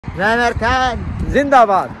Driver Khan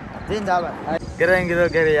जिंदाबाद जिंदाबाद करेंगे तो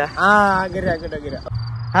गिरिया गिरा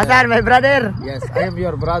Hasan my brother yes I am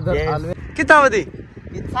your brother Yes. Always कितना बदी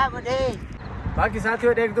कितना बड़े बाकी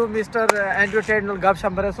साथियों एक दो मिस्टर एंड्रू टेट नाल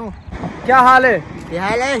गपशप मरेसू क्या हाल है क्या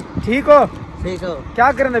हाल है ठीक हो ठीक हो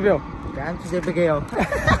क्या करने पे हो काम से पे गए हो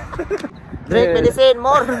ब्रेक मेडिसिन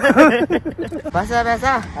मोर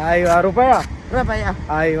पैसा आईवा रुपया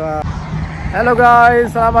आईवा हेलो गाइस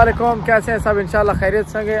अस्सलाम वालेकुम कैसे हैं सब इंशाल्लाह खैरियत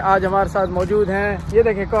से होंगे। आज हमारे साथ मौजूद हैं ये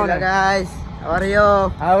देखें कौन है guys how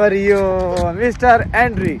are you mister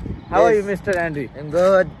Andriy how are you mister Andriy I'm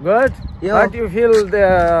good what you feel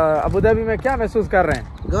Abu Dhabi में क्या महसूस कर रहे हैं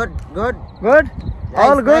good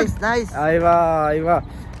ऑल गुड nice आईवा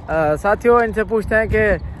साथियों इनसे पूछते हैं कि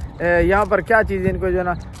यहाँ पर क्या चीज इनको जो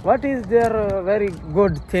ना what is there very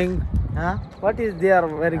good thing What is their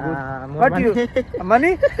very good? What money. you money?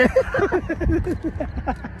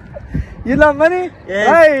 You love money? Yes.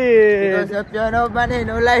 Hey. Because if you no money,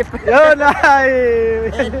 no life. Oh,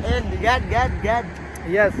 nice. and God.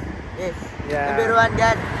 Yes. Yeah. Number one,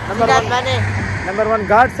 God. Number God, one. money. Number one,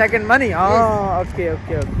 God. Second, money. Oh, Yes.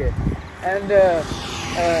 okay. And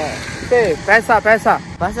say पैसा.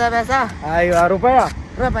 आईवा रुपया.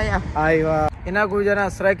 आईवा इना को जना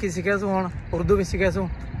सराइकी सीखेसु हूँ उर्दू भी सीखेसु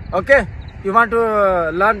okay you want to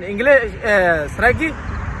learn English Saraiki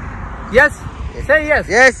yes से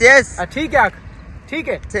Yes. ठीक है ठीक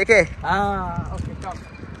है ओके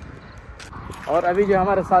और अभी जो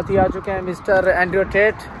हमारे साथी आ चुके हैं मिस्टर एंड्रू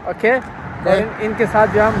टेट ओके और इनके साथ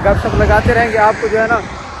जो हम गपशप लगाते रहेंगे आपको जो है ना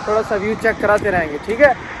थोड़ा सा व्यू चेक कराते रहेंगे ठीक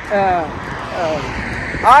है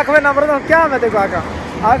आँख में नंबर दो क्या मैं देखो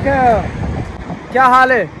आँख क्या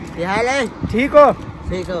हाल है ठीक हो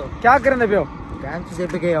क्या करने पे हो काम से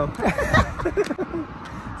पे गए हो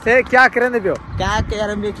से क्या करने पे हो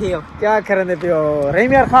क्या करने पे हो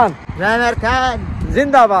ड्राइवर खान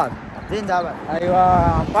जिंदाबाद आईवा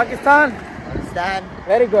Pakistan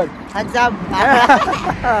very good handsome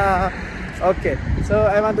okay so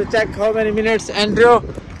I want to check how many minutes Andrew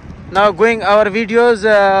now going our videos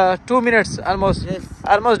 2 minutes almost Yes.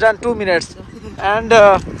 almost done 2 minutes and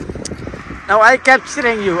now I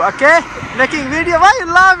capturing you okay making video why you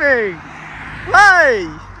laughing why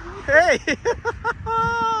hey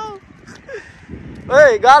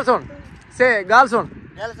hey गाल सुन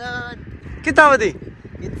कितना बदी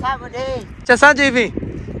चसा जीवी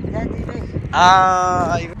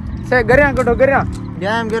से गरिया कटो गरिया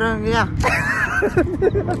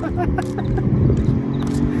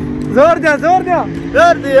जोर दियो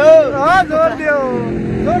जोर दियो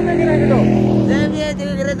गिरा कटो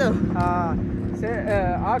से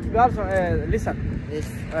आँख गाल सुन listen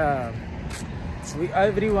we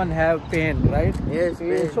everyone have pain right Yes,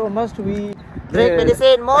 pain. so must we break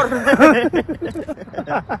medicine more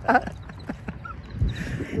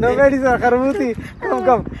no medicine kharbuti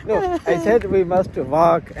come no I said we must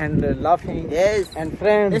walk and laughing Yes. and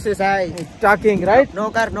friends exercise talking right no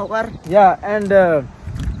car yeah and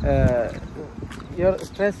your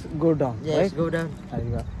stress go down yes right go down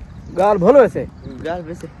गाल बोलो ऐसे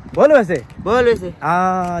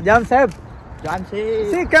जान साहब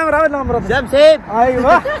सी camera में number आई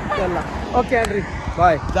वाह चला okay Andriy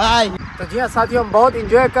bye तो जी हाँ साथियों हम बहुत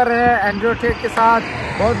इंजॉय कर रहे हैं एंड्रू टेट के साथ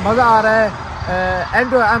बहुत मजा आ रहा है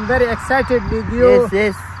Andrew I am very excited with you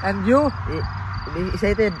and you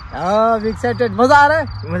excited मजा आ रहा है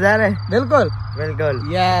बिल्कुल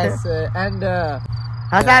yes and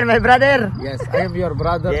Hasan my brother yes I am your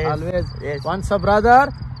brother Yes. always Yes. once a brother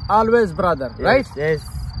always brother right yes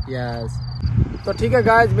yes तो ठीक है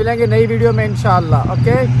guys मिलेंगे नई video में इंशाल्लाह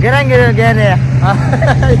ओके गिरेंगे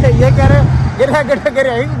ये कह रहे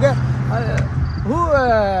गिरा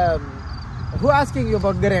who asking you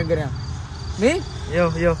about गिरा me yo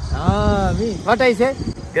me what I say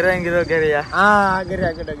गिरेंगे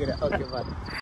गिरा okay bye